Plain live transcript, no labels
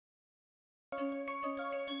Hello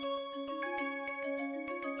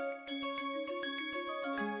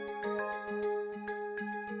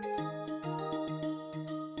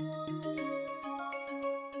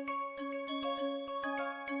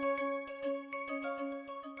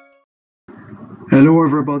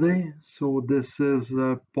everybody, so this is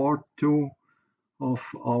part 2 of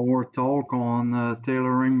our talk on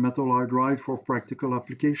tailoring metal hydride for practical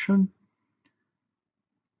application.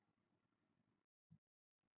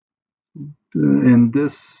 In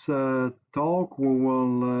this talk we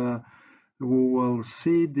will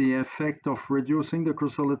see the effect of reducing the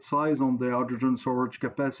chrysalid size on the hydrogen storage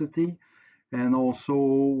capacity, and also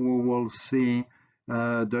we will see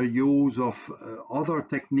the use of other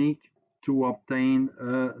technique to obtain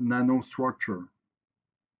a nanostructure.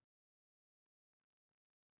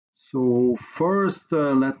 So first,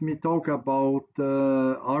 let me talk about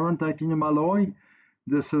iron titanium alloy.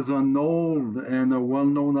 This is an old and a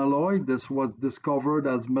well-known alloy. This was discovered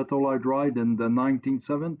as metal hydride in the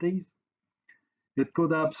 1970s. It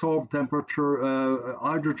could absorb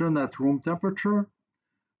hydrogen at room temperature,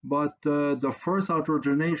 but the first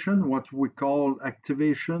hydrogenation, what we call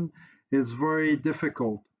activation, is very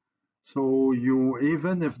difficult. So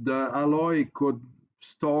even if the alloy could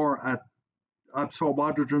absorb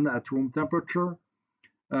hydrogen at room temperature,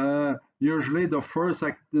 usually the first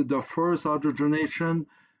hydrogenation,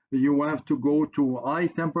 you have to go to high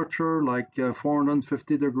temperature, like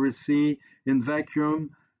 450 degrees C in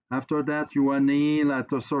vacuum. After that, you anneal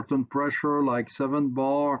at a certain pressure, like 7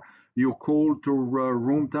 bar. You cool to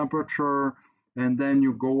room temperature, and then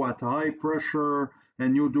you go at high pressure,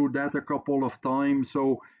 and you do that a couple of times.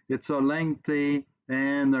 So it's a lengthy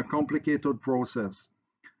and a complicated process.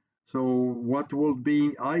 So what will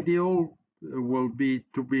be ideal will be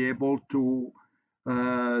to be able to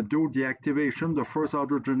do the activation, the first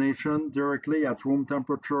hydrogenation, directly at room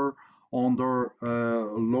temperature under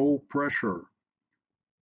low pressure.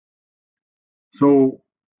 So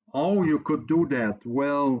how you could do that?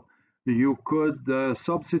 Well, you could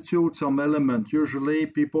substitute some element. Usually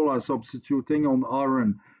people are substituting on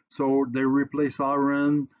iron. So they replace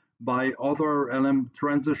iron by other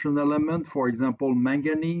transition element, for example,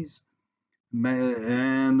 manganese.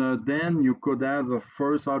 And then you could have a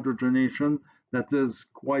first hydrogenation that is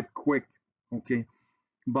quite quick, okay?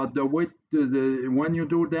 But when you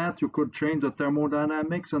do that, you could change the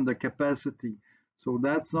thermodynamics and the capacity. So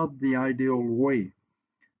that's not the ideal way.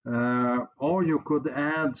 Or you could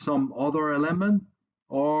add some other element,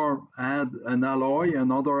 or add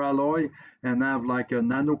another alloy, and have like a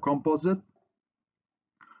nano composite.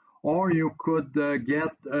 Or you could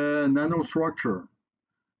get a nanostructure.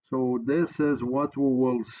 So this is what we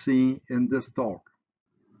will see in this talk.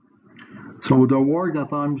 So the work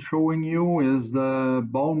that I'm showing you is the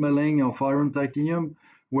ball milling of iron titanium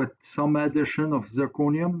with some addition of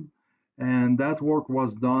zirconium. And that work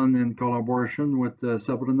was done in collaboration with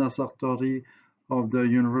Sabrina Sartori of the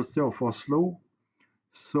University of Oslo.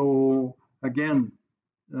 So again,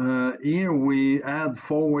 here we add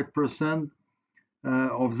 4%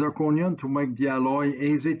 of zirconium to make the alloy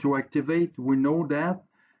easy to activate. We know that,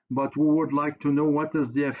 but we would like to know what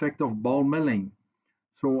is the effect of ball milling.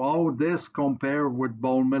 So how this compare with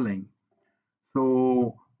ball milling?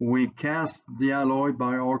 So we cast the alloy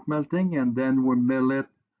by arc melting, and then we mill it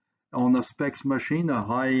on a SPEX machine, a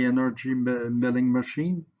high energy milling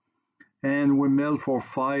machine. And we mill for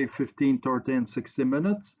 5, 15, 30, and 60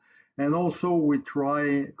 minutes. And also we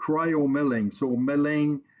try cryo milling, so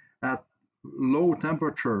milling at low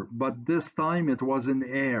temperature, but this time it was in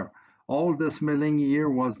air. All this milling here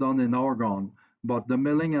was done in argon, but the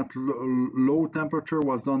milling at low temperature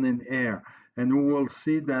was done in air. And we will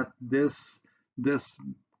see that this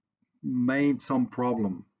made some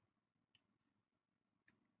problem.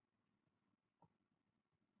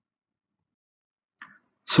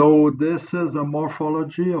 So this is a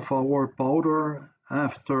morphology of our powder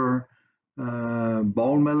after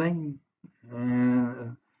ball milling.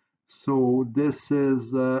 So this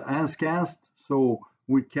is as cast. So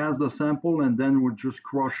we cast the sample and then we just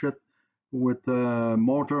crush it with a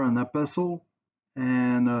mortar and a pestle.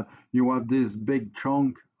 And you have this big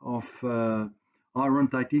chunk of iron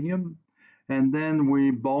titanium. And then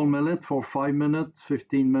we ball mill it for 5 minutes,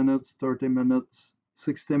 15 minutes, 30 minutes,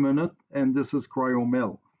 60 minutes, and this is cryo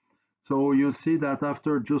mill. So you see that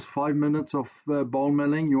after just 5 minutes of ball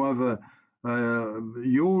milling, you have a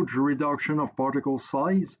huge reduction of particle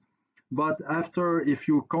size. But after, if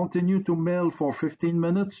you continue to mill for 15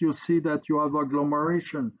 minutes, you see that you have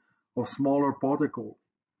agglomeration of smaller particles.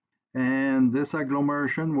 And this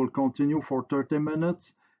agglomeration will continue for 30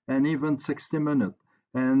 minutes and even 60 minutes.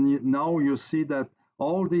 And now you see that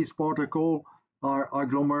all these particles are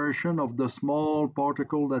agglomeration of the small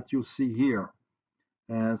particle that you see here.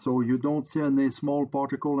 So you don't see any small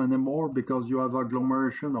particle anymore because you have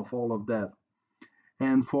agglomeration of all of that.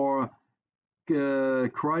 And for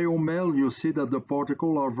cryomill, you see that the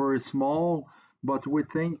particles are very small, but we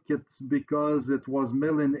think it's because it was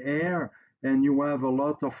milled in air and you have a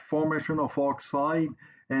lot of formation of oxide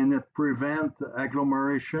and it prevents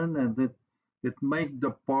agglomeration and it makes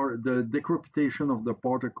the decrypitation of the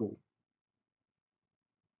particle.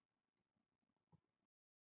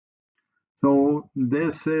 So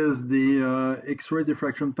this is the X-ray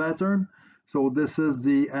diffraction pattern. So this is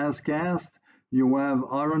the as cast. You have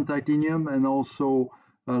iron titanium and also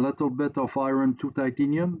a little bit of iron to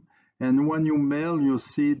titanium. And when you mill, you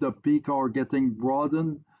see the peak are getting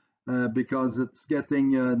broadened because it's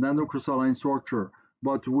getting a nanocrystalline structure.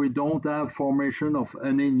 But we don't have formation of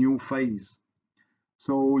any new phase.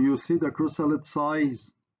 So you see the chrysalid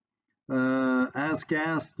size as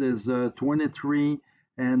cast is 23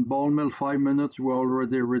 and ball mill 5 minutes we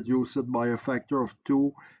already reduced it by a factor of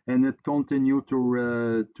 2 and it continued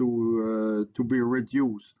to be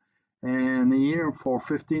reduced. And here for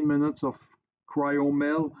 15 minutes of cryo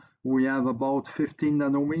mill we have about 15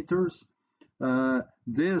 nanometers.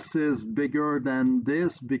 This is bigger than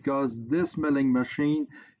this because this milling machine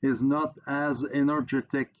is not as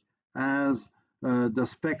energetic as the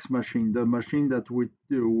specs machine, the machine that we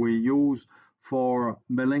use for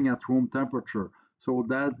milling at room temperature. So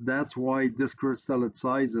that's why this crystalline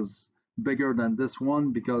size is bigger than this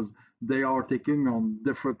one because they are taking on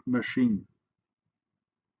different machine.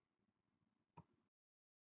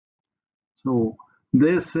 So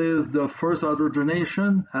this is the first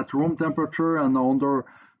hydrogenation at room temperature and under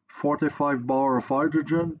 45 bar of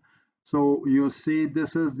hydrogen. So you see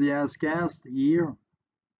this is the as cast here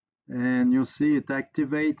and you see it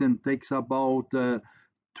activate and takes about 2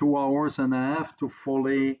 hours and a half to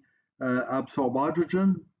fully absorb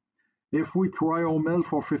hydrogen. If we cryomill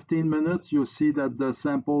for 15 minutes, you see that the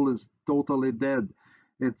sample is totally dead.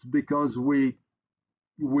 It's because we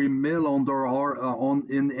mill under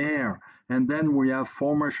in air, and then we have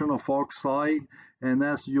formation of oxide. And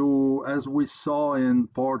as we saw in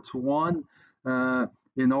part 1,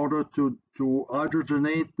 in order to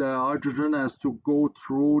hydrogenate, the hydrogen has to go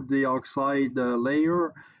through the oxide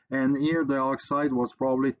layer, and here the oxide was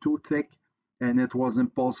probably too thick and it was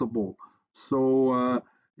impossible. So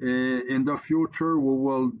in the future we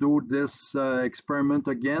will do this experiment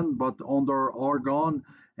again but under argon,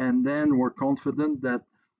 and then we're confident that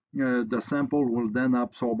the sample will then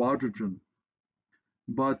absorb hydrogen.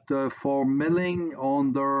 But for milling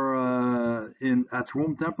at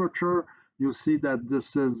room temperature, you see that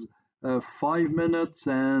this is 5 minutes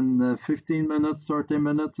and 15 minutes, 30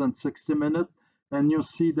 minutes and 60 minutes. And you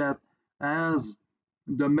see that as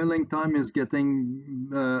the milling time is getting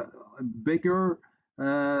bigger,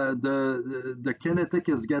 the kinetic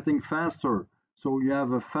is getting faster. So you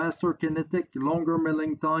have a faster kinetic, longer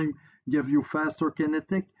milling time give you faster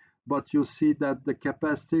kinetic, but you see that the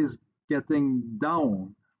capacity is getting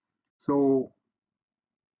down. So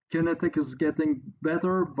kinetic is getting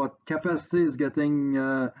better, but capacity is getting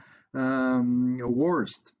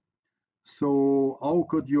worse. So how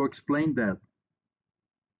could you explain that?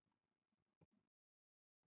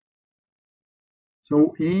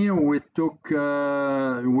 So here we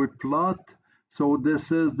plot. So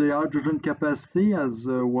this is the hydrogen capacity as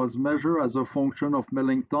was measured as a function of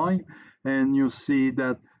milling time, and you see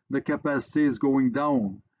that the capacity is going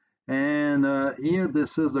down. And here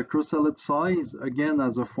this is the chrysalid size again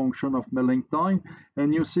as a function of milling time,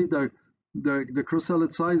 and you see the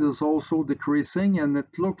chrysalid size is also decreasing, and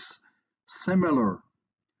it looks similar.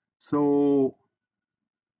 So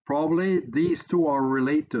probably these two are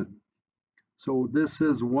related. So this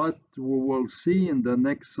is what we will see in the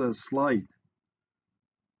next slide.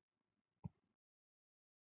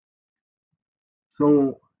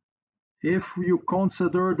 So if you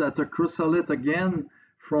consider that the chrysalid again,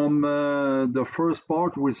 from the first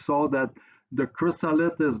part, we saw that the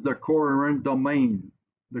chrysalid is the coherent domain,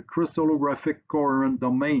 the crystallographic coherent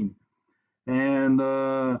domain. And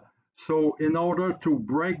so in order to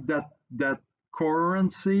break that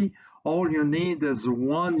coherency, all you need is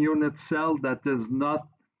one unit cell that is not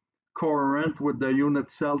coherent with the unit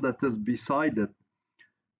cell that is beside it.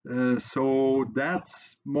 So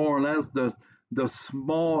that's more or less the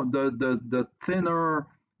thinner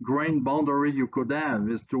grain boundary you could have,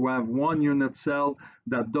 is to have one unit cell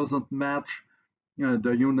that doesn't match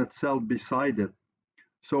the unit cell beside it.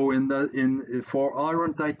 So for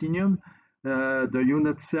iron titanium, the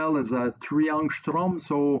unit cell is a 3 angstrom.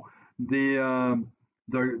 So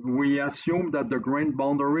we assume that the grain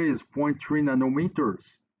boundary is 0.3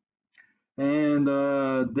 nanometers. And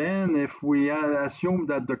then if we assume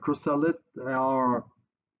that the chrysalids are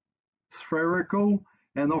spherical,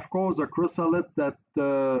 and of course the chrysalid that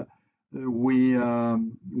we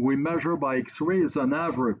measure by X-ray is an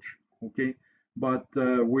average, okay? But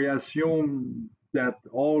we assume that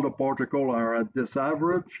all the particles are at this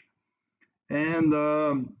average, and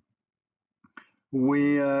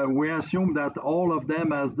we assume that all of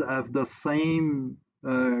them have the same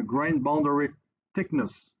grain boundary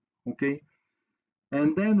thickness, okay?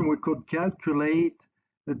 And then we could calculate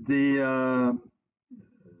the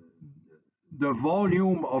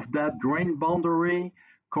volume of that grain boundary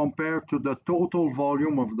compared to the total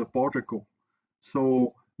volume of the particle.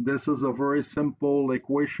 So this is a very simple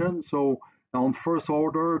equation. So on first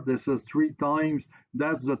order, this is 3 times,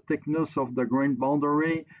 that's the thickness of the grain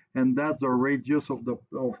boundary, and that's the radius of the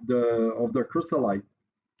chrysolite.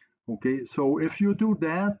 Okay, so if you do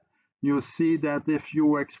that, you see that if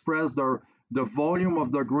you express the volume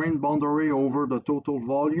of the grain boundary over the total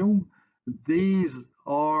volume, these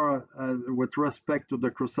are with respect to the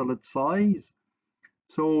chrysolite size.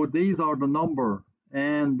 So these are the number,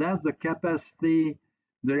 and that's the capacity,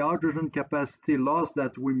 the hydrogen capacity loss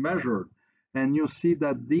that we measured. And you see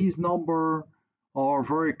that these numbers are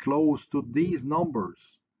very close to these numbers.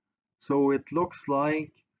 So it looks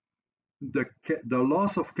like the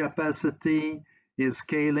loss of capacity is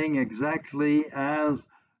scaling exactly as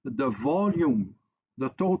the volume, the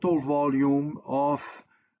total volume of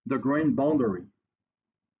the grain boundary.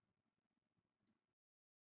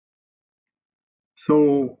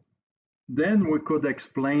 So then we could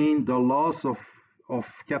explain the loss of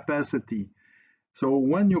capacity. So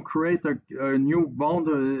when you create a new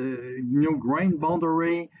grain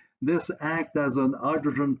boundary, this acts as an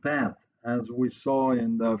hydrogen path, as we saw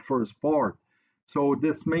in the first part. So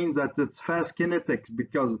this means that it's fast kinetics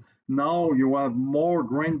because now you have more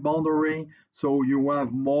grain boundary, so you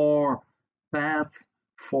have more path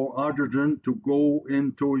for hydrogen to go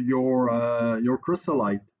into your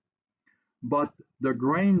chrysolite. But the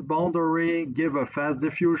grain boundary give a fast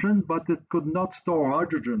diffusion, but it could not store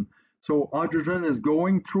hydrogen. So hydrogen is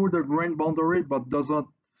going through the grain boundary, but doesn't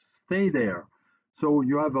stay there. So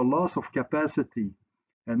you have a loss of capacity.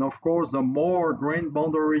 And of course, the more grain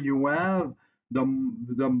boundary you have,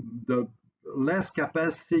 the less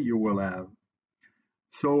capacity you will have.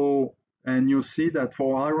 So, and you see that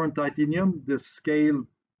for iron titanium, this scale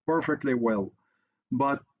perfectly well.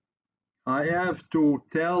 But I have to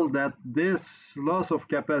tell that this loss of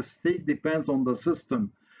capacity depends on the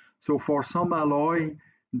system. So for some alloy,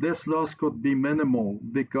 this loss could be minimal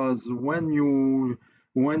because when you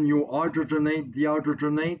hydrogenate,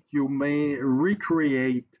 dehydrogenate, you may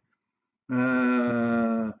recreate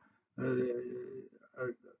uh,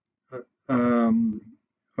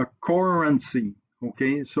 a coherency.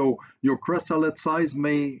 Okay, so your chrysolite size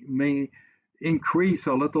may increase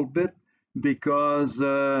a little bit because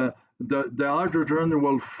the hydrogen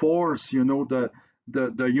will force,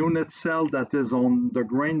 the unit cell that is on the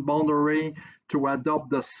grain boundary to adopt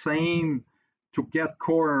the same, to get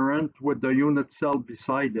coherent with the unit cell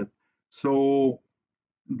beside it. So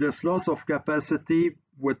this loss of capacity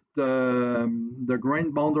with the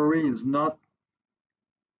grain boundary is not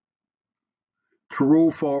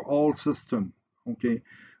true for all system, okay?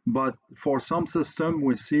 But for some system,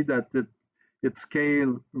 we see that it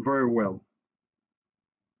scales very well.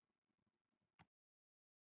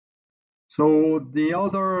 So the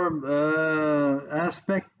other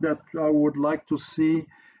aspect that I would like to see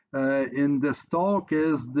in this talk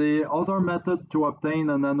is the other method to obtain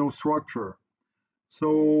a nanostructure.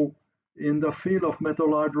 So in the field of metal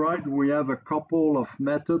hydride, we have a couple of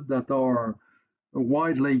methods that are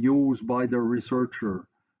widely used by the researcher.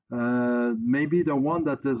 Maybe the one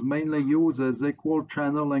that is mainly used is equal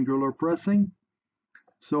channel angular pressing.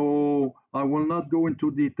 So I will not go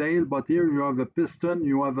into detail, but here you have a piston,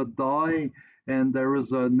 you have a die, and there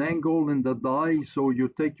is an angle in the die. So you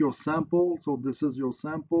take your sample, so this is your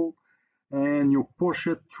sample, and you push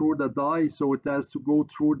it through the die, so it has to go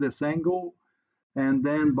through this angle. And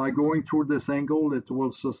then by going through this angle, it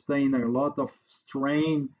will sustain a lot of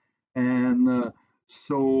strain. And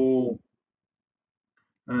so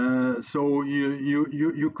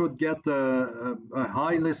you could get a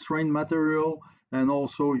highly strained material, and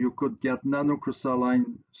also you could get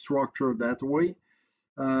nanocrystalline structure that way.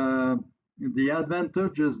 Uh, the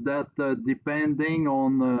advantage is that depending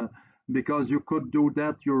on, because you could do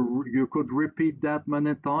that, you could repeat that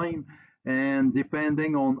many times, and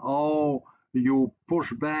depending on how you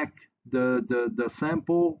push back the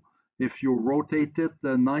sample, if you rotate it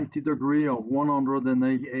 90 degree or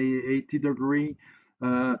 180 degree,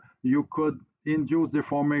 you could induce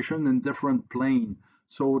deformation in different plane.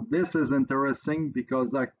 So this is interesting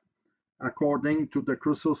because according to the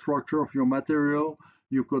crystal structure of your material,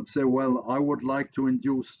 you could say, well, I would like to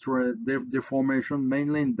induce deformation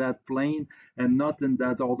mainly in that plane and not in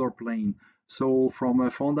that other plane. So from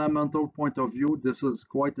a fundamental point of view, this is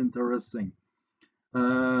quite interesting.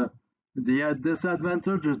 Uh, the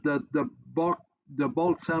disadvantage is that the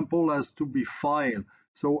bulk sample has to be filed.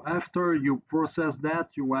 So after you process that,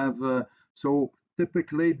 you have, so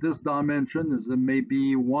typically this dimension is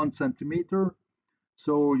maybe 1 centimeter.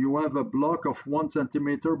 So you have a block of 1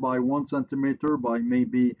 centimeter by 1 centimeter by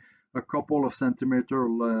maybe a couple of centimeter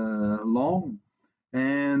long,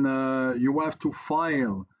 and you have to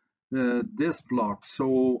file this block.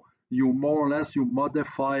 So you more or less you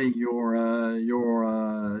modify your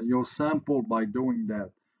sample by doing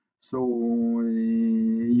that. So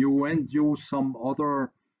you induce some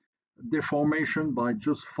other deformation by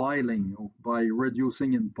just filing or by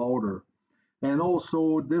reducing in powder. And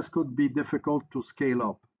also this could be difficult to scale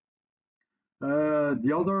up.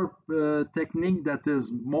 The other technique that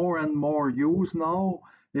is more and more used now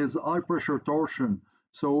is high pressure torsion.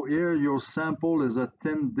 So here your sample is a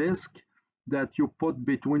thin disc that you put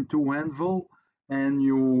between two anvil, and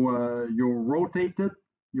you rotate it.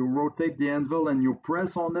 You rotate the anvil and you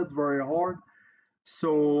press on it very hard.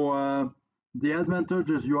 So the advantage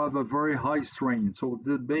is you have a very high strain. So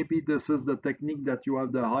maybe this is the technique that you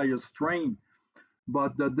have the highest strain.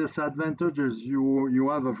 But the disadvantage is you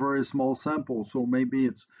have a very small sample. So maybe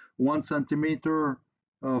it's 1 centimeter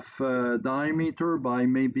of diameter by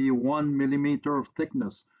maybe 1 millimeter of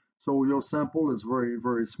thickness. So your sample is very,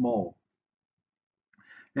 very small.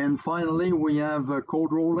 And finally, we have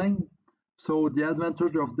cold rolling. So the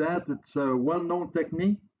advantage of that, it's a well-known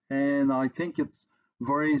technique, and I think it's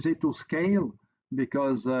very easy to scale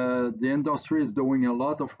because the industry is doing a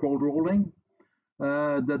lot of cold rolling.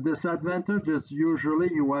 The disadvantage is usually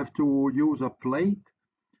you have to use a plate,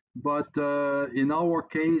 but in our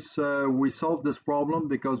case, we solved this problem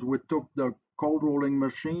because we took the cold rolling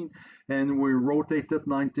machine and we rotated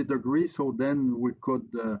 90 degrees, so then we could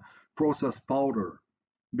process powder.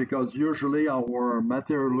 Because usually our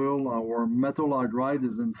material, our metal hydride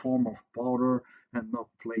is in form of powder and not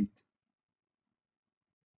plate.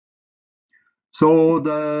 So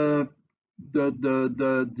the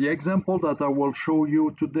example that I will show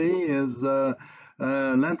you today is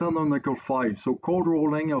lanthanum nickel 5. So cold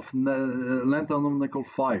rolling of lanthanum nickel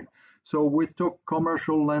 5. So we took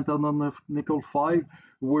commercial lanthanum nickel 5,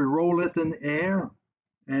 we roll it in air,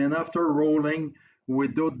 and after rolling, we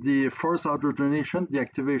do the first hydrogenation, the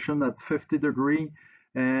activation at 50 degree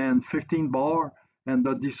and 15 bar, and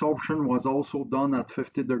the desorption was also done at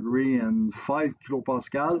 50 degree and 5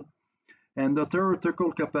 kilopascal. And the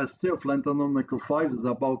theoretical capacity of lanthanum nickel 5 is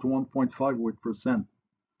about 1.5%.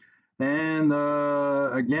 And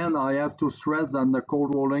again, I have to stress that the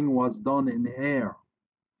cold rolling was done in air.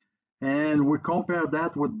 And we compare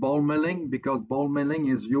that with ball milling because ball milling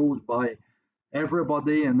is used by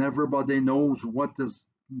everybody, and everybody knows what this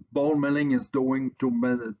ball milling is doing to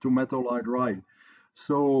metal hydride.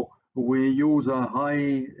 So we use a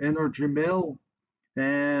high energy mill,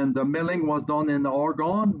 and the milling was done in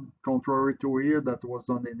argon, contrary to here that was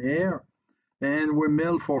done in air, and we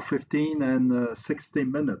mill for 15 and 60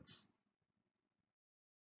 minutes.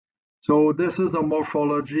 So this is a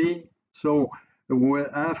morphology. So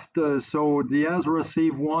the as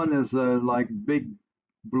received one is like big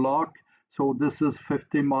block. So this is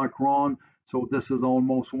 50 micron. So this is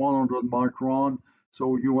almost 100 micron.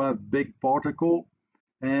 So you have big particle.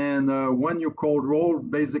 And when you cold roll,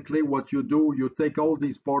 basically what you do, you take all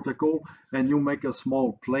these particles and you make a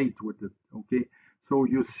small plate with it. Okay. So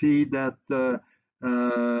you see that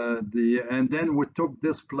and then we took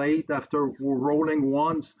this plate after we're rolling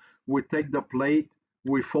once, we take the plate,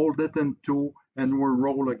 we fold it in two, and we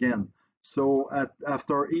roll again. So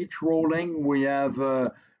after each rolling, we have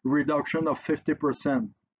a reduction of 50%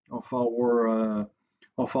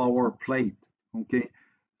 of our plate. Okay,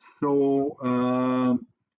 so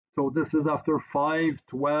so this is after 5,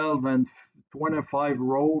 12, and 25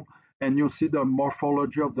 roll, and you see the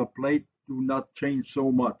morphology of the plate do not change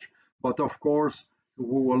so much. But of course, we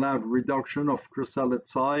will have reduction of crystallite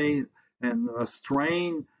size and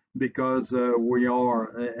strain because we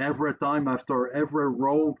are every time after every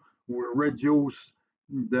roll we reduce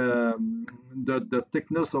the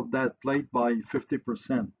thickness of that plate by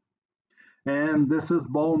 50%. And this is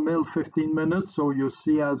ball mill 15 minutes. So you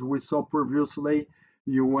see, as we saw previously,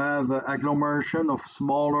 you have agglomeration of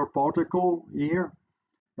smaller particle here.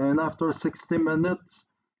 and after 60 minutes,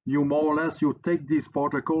 you more or less, you take these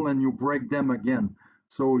particles and you break them again.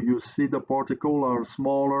 So you see the particles are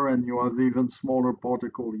smaller and you have even smaller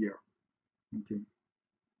particle here. Okay.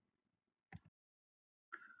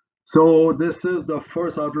 So this is the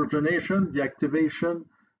first hydrogenation, the activation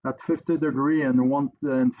at 50 degree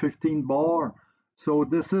and 15 bar. So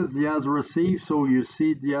this is the as received. So you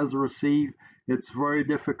see the as received. It's very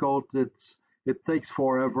difficult. It takes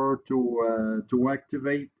forever to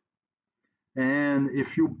activate. And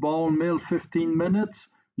if you ball mill 15 minutes,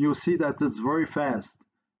 you see that it's very fast.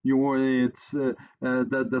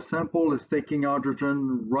 The sample is taking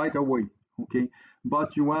hydrogen right away. Okay,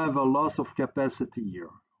 but you have a loss of capacity here.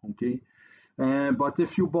 Okay, but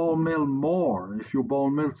if you ball mill more, if you ball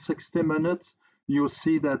mill 60 minutes, you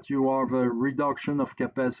see that you have a reduction of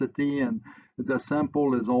capacity and the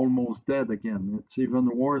sample is almost dead again. It's even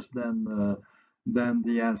worse than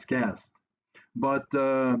the as cast. But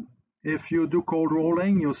if you do cold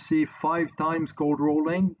rolling, you see 5 times cold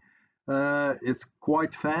rolling. It's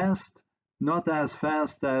quite fast, not as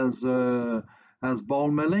fast as ball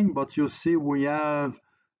milling, but you see we have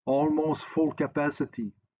almost full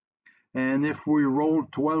capacity. And if we roll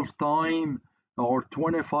 12 times or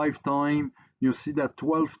 25 times, you see that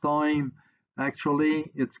 12 times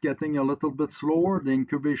actually it's getting a little bit slower. The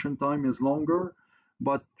incubation time is longer,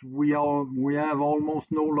 but we have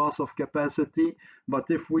almost no loss of capacity. But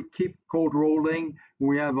if we keep cold rolling,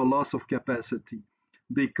 we have a loss of capacity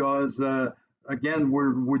because again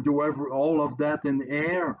we do all of that in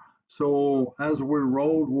air. So as we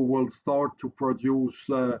roll, we will start to produce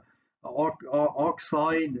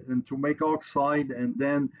oxide and to make oxide, and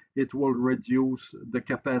then it will reduce the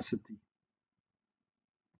capacity.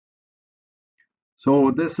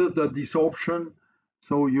 So this is the desorption.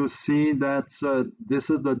 So you see that this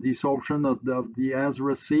is the desorption of the as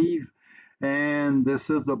received, and this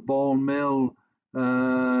is the ball mill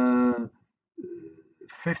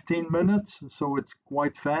 15 minutes. So it's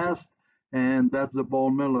quite fast, and that's the ball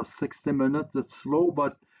mill of 60 minutes. It's slow,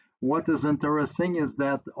 but what is interesting is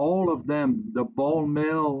that all of them, the ball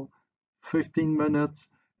mill 15 minutes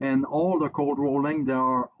and all the cold rolling,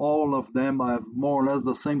 all of them have more or less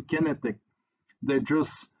the same kinetic. They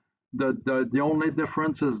just the only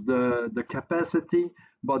difference is the capacity,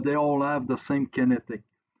 but they all have the same kinetic.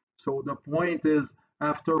 So the point is,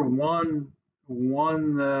 after one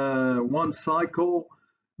cycle,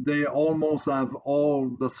 they almost have all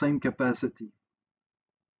the same capacity,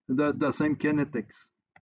 the same kinetics.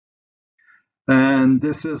 And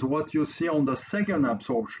this is what you see on the second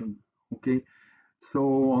absorption. Okay,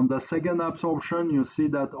 so on the second absorption, you see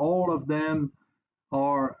that all of them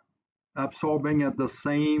are absorbing at the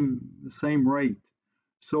same rate.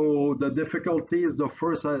 So the difficulty is the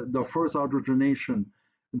first hydrogenation.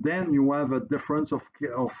 Then you have a difference of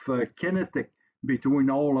kinetic between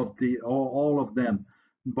all of them.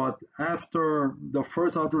 But after the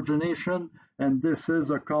first hydrogenation, and this is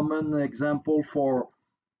a common example for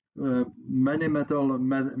many metal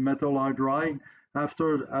hydride,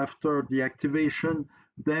 after the activation,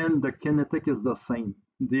 then the kinetic is the same.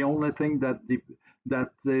 The only thing that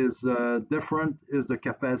is different is the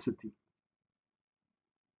capacity.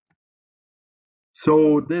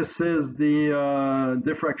 So this is the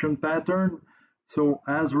diffraction pattern. So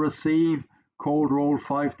as received, cold roll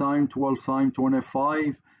 5 times, 12 times,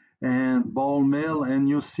 25, and ball mill. And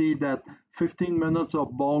you see that 15 minutes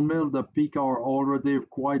of ball mill, the peak are already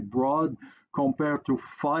quite broad compared to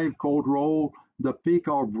 5 cold roll. The peak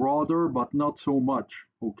are broader, but not so much.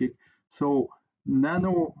 Okay, so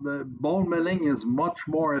the ball milling is much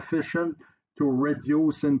more efficient to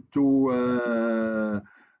reduce into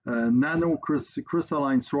nano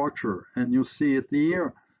crystalline structure, and you see it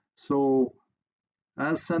here. So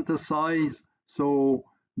as synthesized, so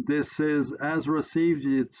this is as received,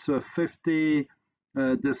 it's 50,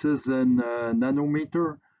 this is in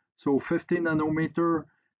nanometer, so 50 nanometer,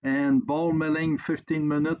 and ball milling 15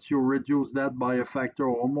 minutes, you reduce that by a factor,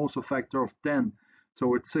 almost a factor of 10.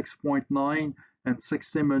 So it's 6.9, and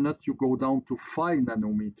 60 minutes, you go down to 5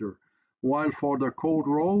 nanometer. While for the cold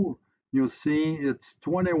roll, you see it's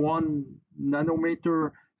 21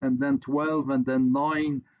 nanometer, and then 12, and then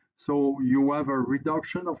 9. So you have a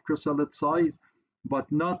reduction of chrysalid size,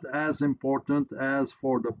 but not as important as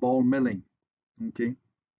for the ball milling. Okay.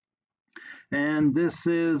 And this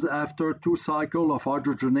is after 2 cycles of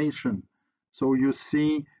hydrogenation. So you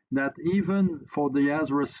see that even for the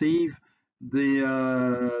as received,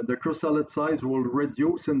 the chrysalid size will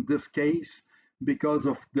reduce in this case because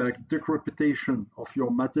of the decrypitation of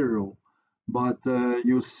your material. But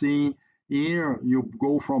you see here, you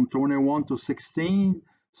go from 21 to 16,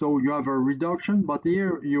 So you have a reduction, but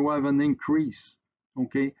here you have an increase,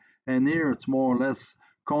 okay? And here it's more or less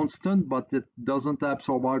constant, but it doesn't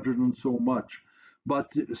absorb hydrogen so much.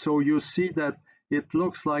 But so you see that it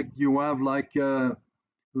looks like you have like a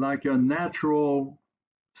natural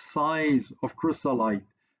size of chrysolite.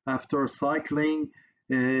 After cycling,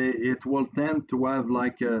 it will tend to have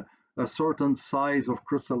like a certain size of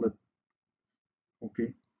chrysolite.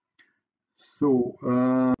 Okay, so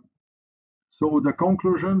so the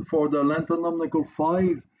conclusion for the lanthanum nickel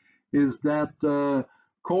 5 is that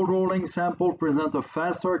cold rolling sample present a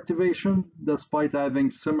faster activation despite having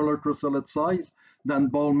similar chrysolite size than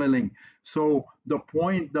ball milling. So the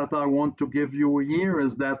point that I want to give you here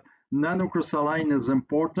is that nanocrystalline is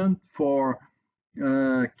important for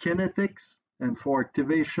kinetics and for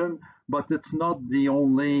activation, but it's not the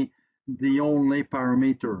only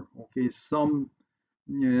parameter. Okay, some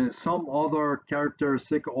other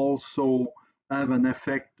characteristic also have an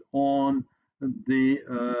effect on the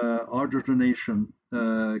hydrogenation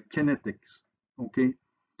kinetics. Okay,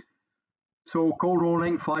 so cold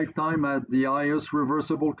rolling 5 times at the highest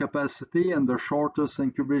reversible capacity and the shortest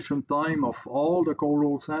incubation time of all the cold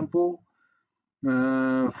roll sample.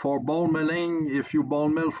 For ball milling, if you ball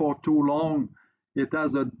mill for too long, it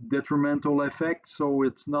has a detrimental effect, so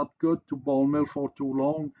it's not good to ball mill for too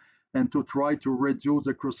long and to try to reduce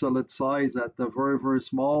the chrysolite size at a very, very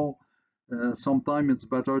small. Sometimes it's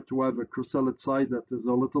better to have a chrysolite size that is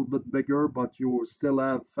a little bit bigger, but you still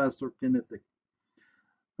have faster kinetic.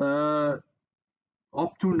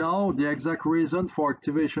 Up to now, the exact reason for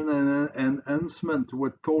activation and enhancement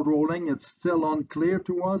with cold rolling is still unclear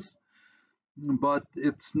to us, but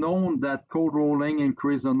it's known that cold rolling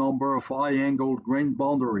increases the number of high-angled grain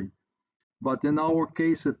boundary. But in our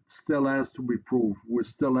case, it still has to be proved. We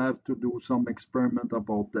still have to do some experiment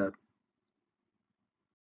about that.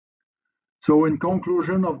 So in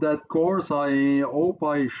conclusion of that course, I hope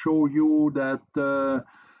I show you that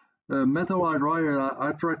metal hydride are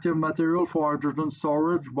attractive material for hydrogen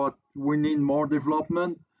storage, but we need more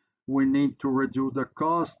development. We need to reduce the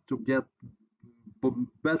cost to get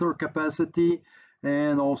better capacity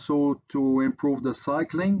and also to improve the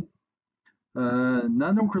cycling.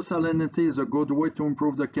 Nanocrystallinity is a good way to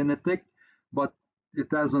improve the kinetic, but it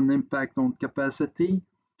has an impact on capacity.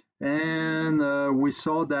 And we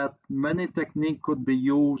saw that many techniques could be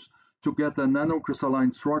used to get a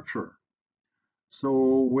nanocrystalline structure.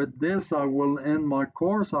 So with this, I will end my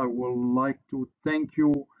course. I would like to thank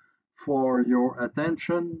you for your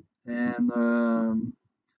attention, and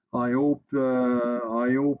I hope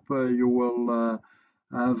you will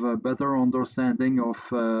have a better understanding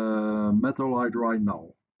of metal hydride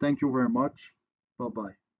now. Thank you very much. Bye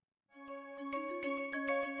bye.